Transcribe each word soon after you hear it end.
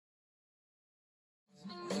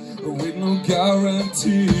with no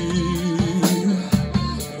guarantee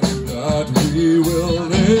that we will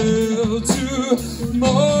live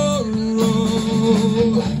tomorrow.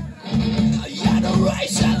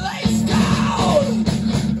 Generation lays down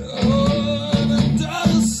under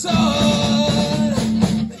the sun.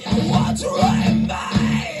 What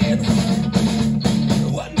remain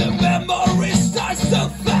when the memory starts to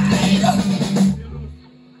fade?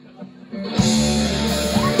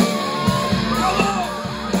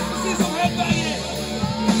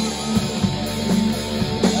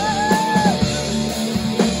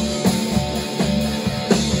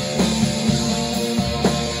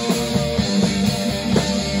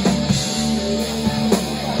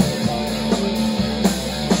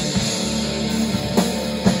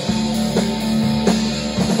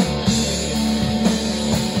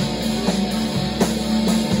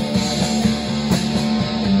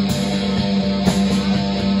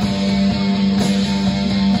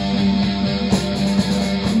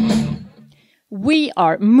 We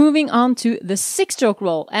are moving on to the 6-stroke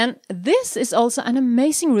roll, and this is also an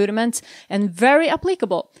amazing rudiment and very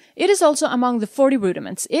applicable. It is also among the 40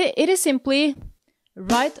 rudiments. It is simply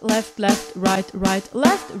right, left, left, right, right,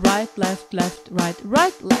 left, right, left, left, right,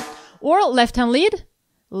 right, left. Or left-hand lead,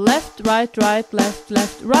 left, right, right, left,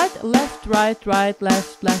 left, right, left, right, right,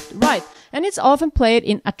 left, left, right. And it's often played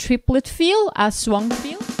in a triplet feel, a swung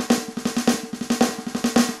feel.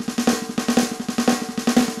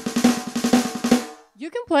 You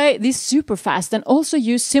can play this super fast and also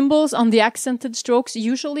use cymbals on the accented strokes,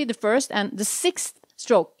 usually the 1st and the 6th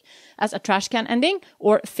stroke, as a trash can ending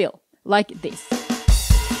or fill, like this.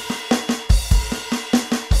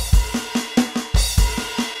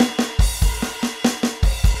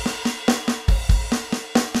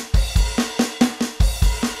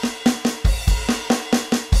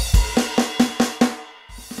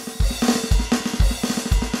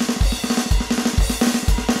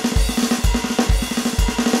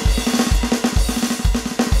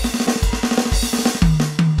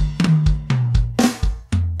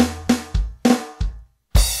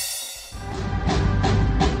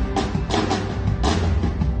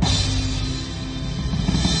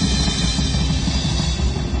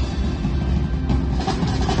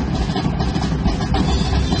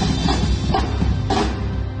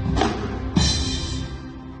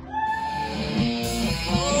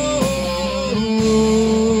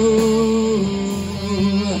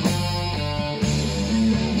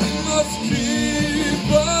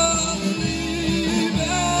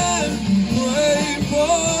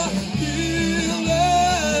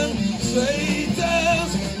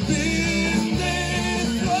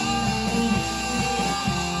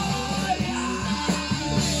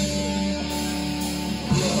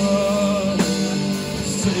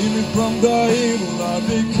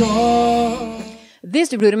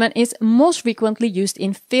 This rudiment is most frequently used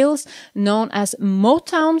in fills known as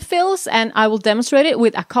Motown fills, and I will demonstrate it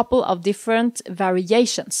with a couple of different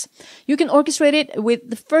variations. You can orchestrate it with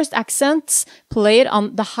the first accents played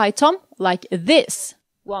on the high tom, like this.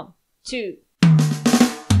 1, 2.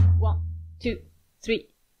 1, 2, 3,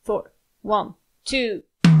 4. 1, 2.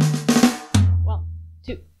 1,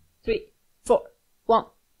 2, 3, 4. 1,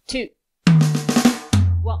 2.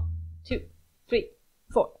 1, 2, 3,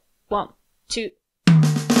 4. 1, 2.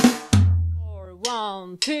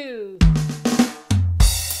 1, 2.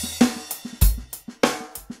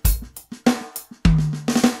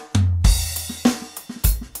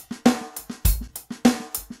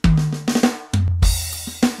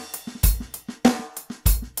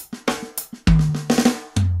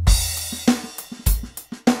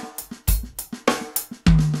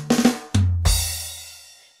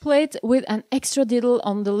 Play it with an extra diddle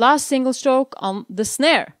on the last single stroke on the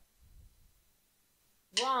snare.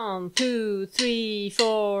 1, 2, 3,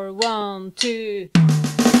 4, 1, 2.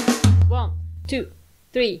 1, 2,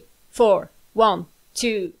 3, 4, 1,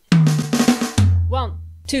 2. 1,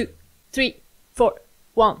 2, 3, 4,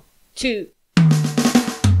 1, 2.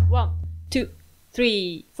 1, 2,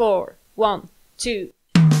 3, 4, 1, 2.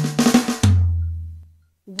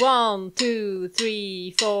 1, 2,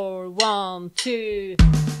 3, 4, 1, 2.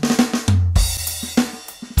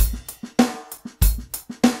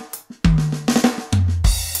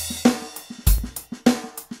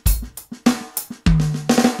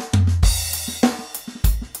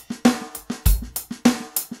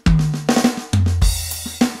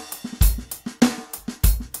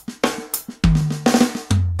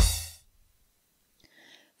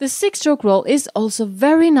 The 6-stroke roll is also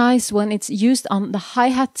very nice when it's used on the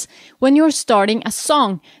hi-hat. When you're starting a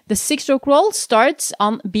song, the 6-stroke roll starts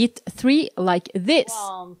on beat 3 like this.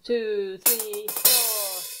 1, 2, 3, 4.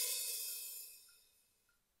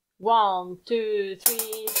 1, 2,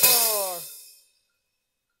 3, 4.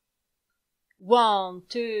 1,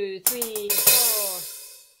 2, 3, 4.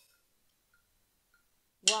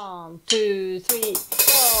 1, 2, 3,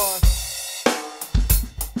 4.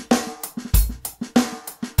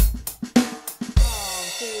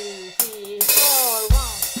 1, 2, 3, 4.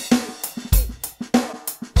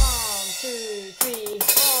 1, 2, 3,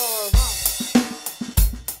 4.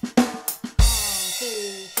 1, 2,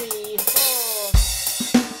 3, 4.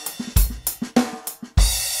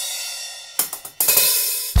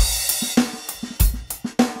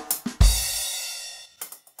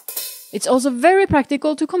 It's also very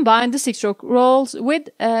practical to combine the 6-stroke rolls with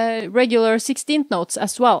regular 16th notes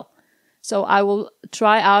as well. So I will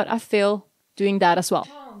try out a fill doing that as well.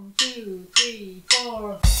 1, 2, 3,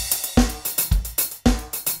 4.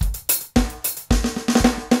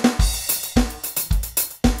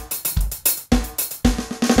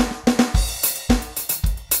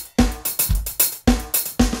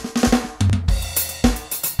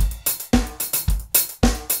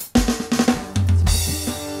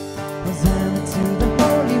 Hosanna to the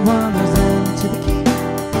Holy One, Hosanna to the King,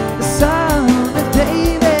 the Son of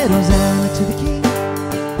David. Hosanna to the King,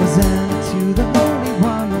 Hosanna to the Holy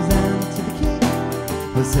One, Hosanna to the King,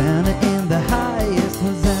 Hosanna in the high.